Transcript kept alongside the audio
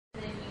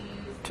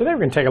Today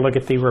we're going to take a look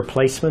at the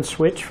replacement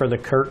switch for the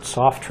CURT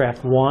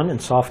Softrack 1 and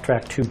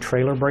Softrack 2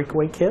 trailer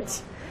breakaway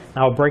kits.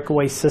 Now a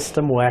breakaway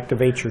system will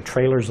activate your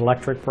trailer's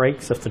electric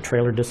brakes if the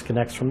trailer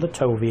disconnects from the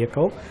tow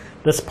vehicle.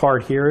 This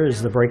part here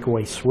is the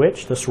breakaway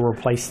switch. This will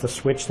replace the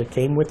switch that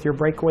came with your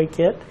breakaway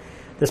kit.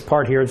 This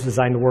part here is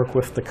designed to work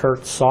with the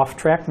CURT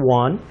Softrack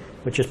 1,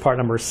 which is part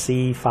number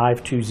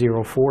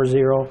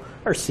C52040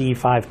 or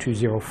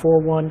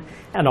C52041,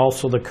 and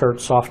also the CURT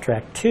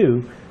Softrack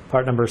 2,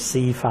 part number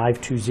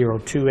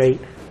C52028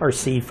 or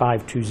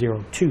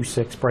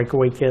C52026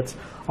 breakaway kits.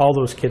 All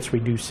those kits we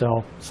do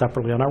sell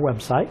separately on our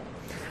website.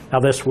 Now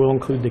this will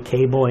include the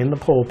cable and the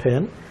pull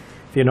pin.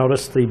 If you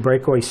notice, the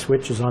breakaway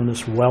switch is on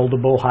this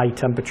weldable high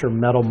temperature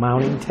metal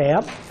mounting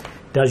tab.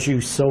 It does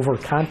use silver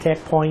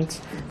contact points.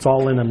 It's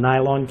all in a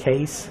nylon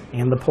case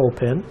and the pull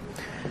pin.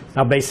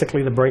 Now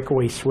basically the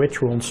breakaway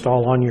switch will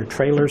install on your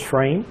trailer's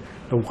frame.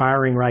 The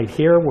wiring right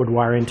here would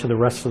wire into the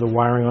rest of the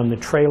wiring on the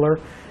trailer,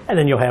 and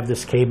then you'll have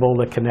this cable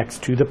that connects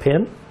to the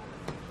pin.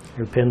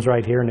 Your pin's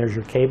right here and there's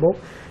your cable.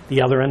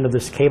 The other end of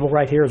this cable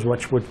right here is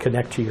what would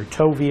connect to your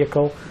tow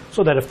vehicle,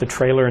 so that if the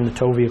trailer and the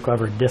tow vehicle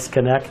ever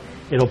disconnect,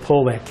 it'll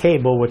pull that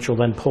cable, which will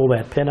then pull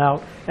that pin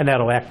out, and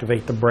that'll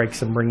activate the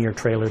brakes and bring your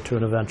trailer to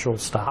an eventual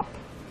stop.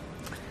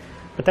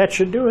 But that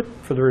should do it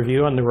for the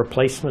review on the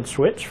replacement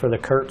switch for the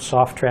CURT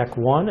Softrack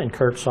 1 and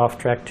CURT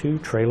Softrack 2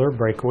 trailer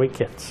breakaway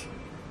kits.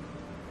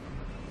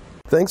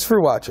 Thanks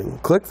for watching.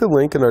 Click the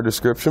link in our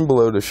description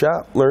below to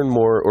shop, learn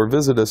more, or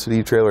visit us at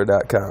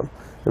etrailer.com.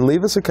 And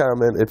leave us a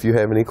comment if you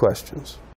have any questions.